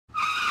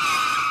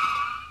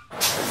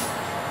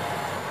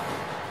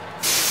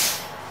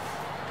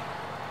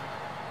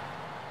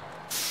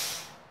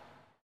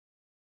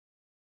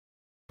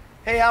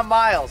Hey, I'm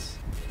Miles.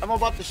 I'm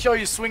about to show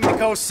you Swing the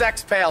Coast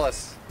Sex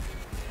Palace.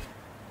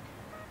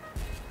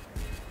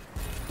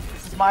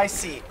 This is my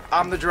seat.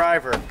 I'm the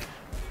driver.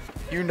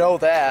 You know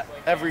that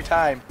every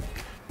time.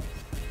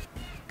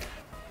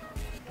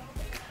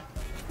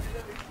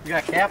 We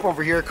got Cap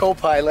over here,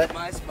 co-pilot.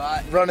 My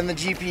spot. Running the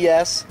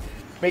GPS,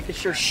 making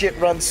sure shit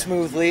runs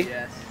smoothly.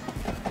 Yes.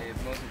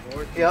 It's most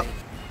important. Yep.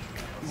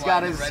 He's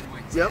got his Red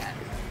Wings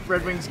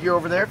Red Wings gear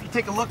over there. If you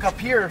take a look up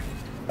here,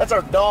 that's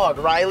our dog,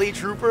 Riley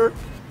Trooper.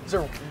 He's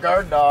our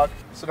guard dog,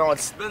 so no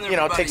one's, you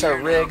know, takes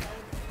our rig.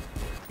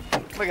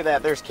 Look at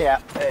that, there's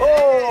Cap. Hey,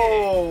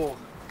 oh,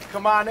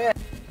 come on in.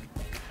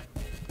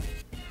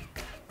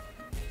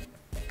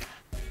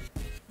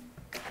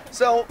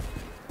 So,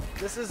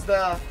 this is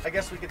the, I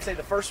guess we could say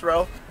the first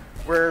row,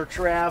 where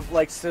Trav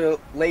likes to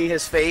lay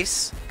his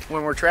face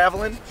when we're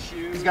traveling.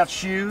 Shoes. He's got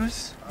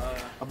shoes,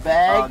 a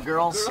bag,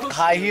 girls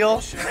high heel.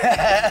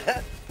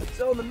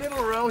 So in the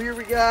middle row here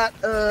we got,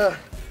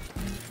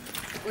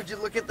 would you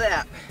look at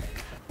that?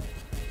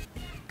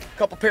 A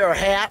couple pair of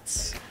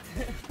hats,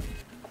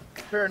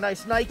 a pair of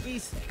nice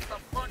Nikes.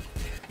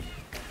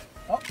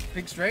 Oh,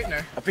 pig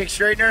straightener. A pig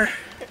straightener.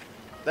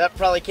 That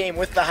probably came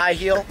with the high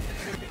heel.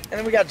 And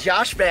then we got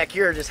Josh back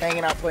here just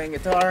hanging out playing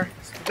guitar.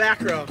 It's the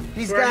back row.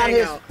 He's got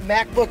his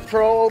MacBook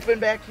Pro open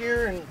back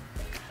here and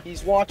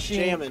he's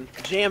watching.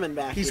 Jamming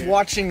back He's here.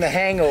 watching The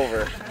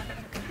Hangover.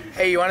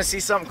 Hey, you want to see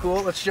something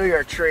cool? Let's show you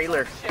our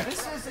trailer.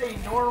 This is a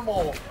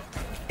normal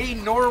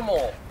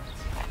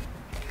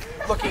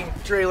looking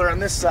trailer on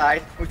this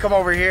side. We come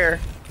over here.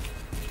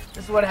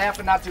 This is what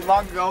happened not too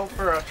long ago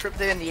for a trip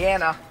to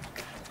Indiana.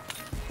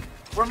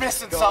 We're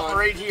missing something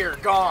right here.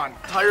 Gone.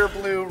 Tire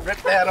blew,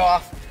 ripped that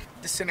off,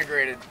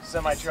 disintegrated.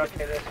 Semi-truck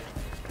hit it.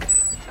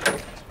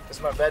 This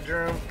is my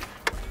bedroom.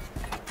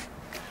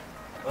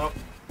 Oh,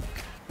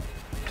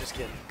 just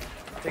kidding.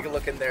 Take a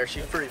look in there.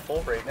 She's pretty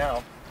full right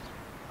now.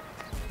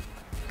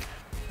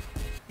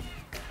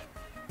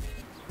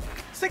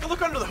 Let's take a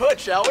look under the hood,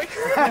 shall we?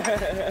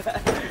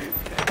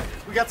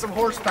 We got some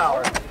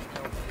horsepower.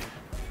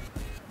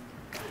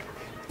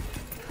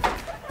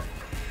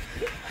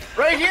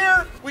 Right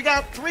here, we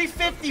got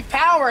 350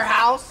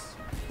 powerhouse.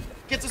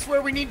 Gets us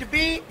where we need to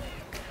be.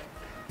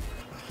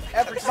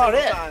 That's about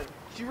it.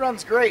 She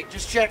runs great.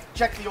 Just check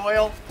the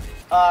oil,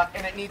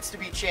 and it needs to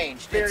be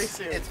changed. Very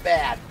soon. It's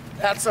bad.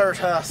 That's our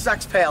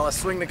Sex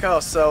Palace, Swing the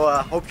Coast. So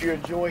hope you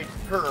enjoyed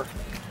her.